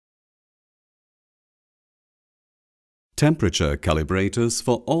Temperature calibrators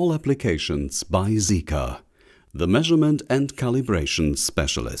for all applications by Sika, the measurement and calibration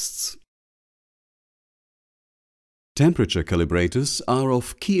specialists. Temperature calibrators are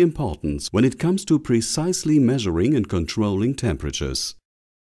of key importance when it comes to precisely measuring and controlling temperatures.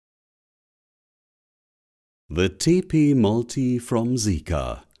 The TP Multi from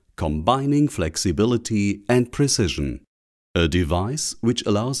Sika, combining flexibility and precision. A device which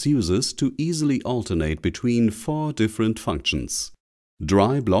allows users to easily alternate between 4 different functions: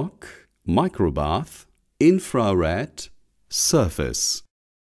 dry block, microbath, infrared, surface.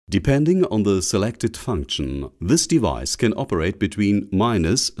 Depending on the selected function, this device can operate between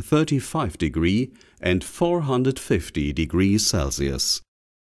 -35 degrees and 450 degrees Celsius.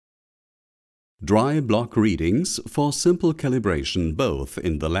 Dry block readings for simple calibration both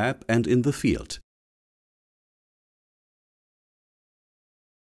in the lab and in the field.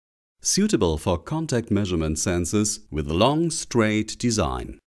 Suitable for contact measurement sensors with a long, straight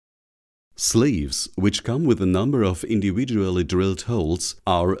design. Sleeves, which come with a number of individually drilled holes,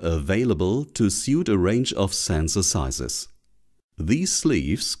 are available to suit a range of sensor sizes. These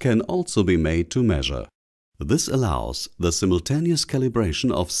sleeves can also be made to measure. This allows the simultaneous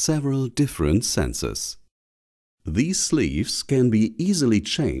calibration of several different sensors. These sleeves can be easily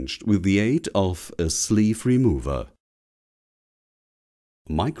changed with the aid of a sleeve remover.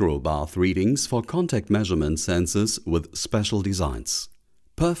 Microbath readings for contact measurement sensors with special designs.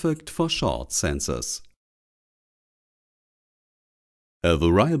 Perfect for short sensors. A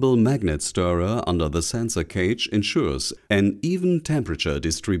variable magnet stirrer under the sensor cage ensures an even temperature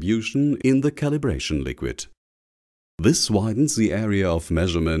distribution in the calibration liquid. This widens the area of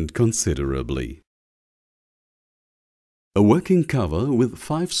measurement considerably. A working cover with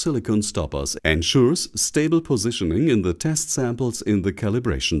 5 silicone stoppers ensures stable positioning in the test samples in the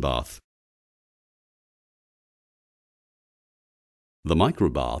calibration bath. The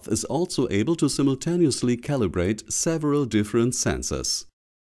microbath is also able to simultaneously calibrate several different sensors.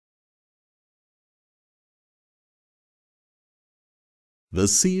 The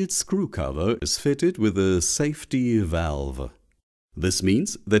sealed screw cover is fitted with a safety valve. This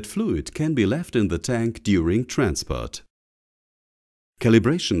means that fluid can be left in the tank during transport.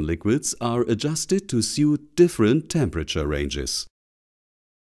 Calibration liquids are adjusted to suit different temperature ranges.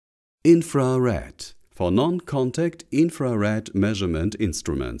 Infrared for non-contact infrared measurement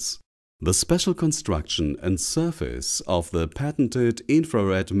instruments. The special construction and surface of the patented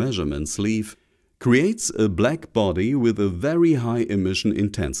infrared measurement sleeve creates a black body with a very high emission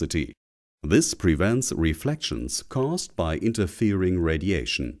intensity. This prevents reflections caused by interfering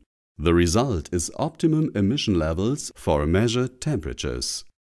radiation. The result is optimum emission levels for measured temperatures.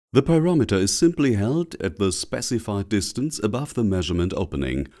 The pyrometer is simply held at the specified distance above the measurement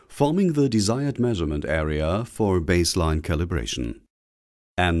opening, forming the desired measurement area for baseline calibration.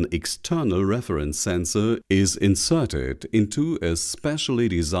 An external reference sensor is inserted into a specially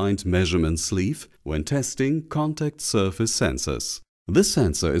designed measurement sleeve when testing contact surface sensors. This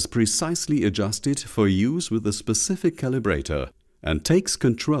sensor is precisely adjusted for use with a specific calibrator and takes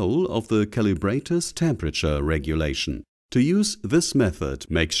control of the calibrator's temperature regulation. To use this method,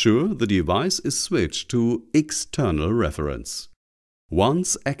 make sure the device is switched to external reference.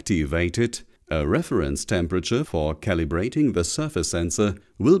 Once activated, a reference temperature for calibrating the surface sensor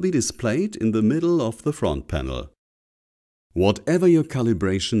will be displayed in the middle of the front panel. Whatever your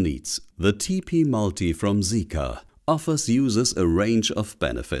calibration needs, the TP Multi from Sika offers users a range of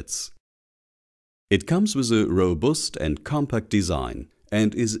benefits. It comes with a robust and compact design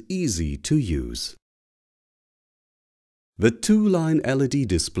and is easy to use. The 2-line LED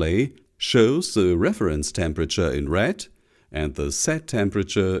display shows the reference temperature in red and the set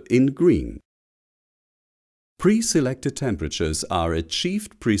temperature in green. Pre-selected temperatures are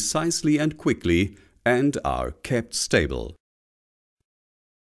achieved precisely and quickly and are kept stable.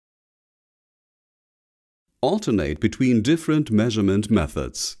 Alternate between different measurement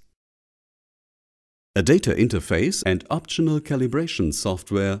methods. A data interface and optional calibration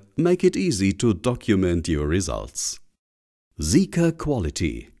software make it easy to document your results. Sika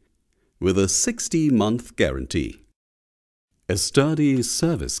quality with a 60-month guarantee. A sturdy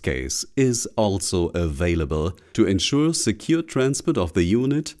service case is also available to ensure secure transport of the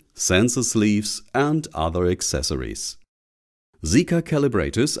unit, sensor sleeves and other accessories. Sika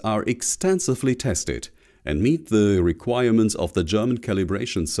calibrators are extensively tested and meet the requirements of the German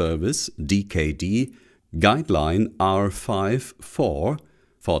Calibration Service (DKD) Guideline R5-4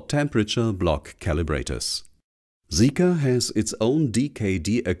 for temperature block calibrators. Sika has its own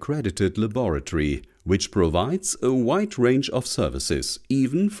DKD accredited laboratory, which provides a wide range of services,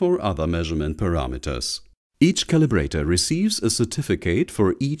 even for other measurement parameters. Each calibrator receives a certificate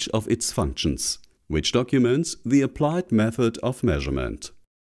for each of its functions, which documents the applied method of measurement.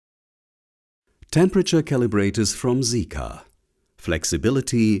 Temperature calibrators from Sika.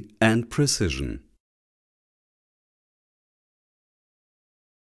 Flexibility and precision.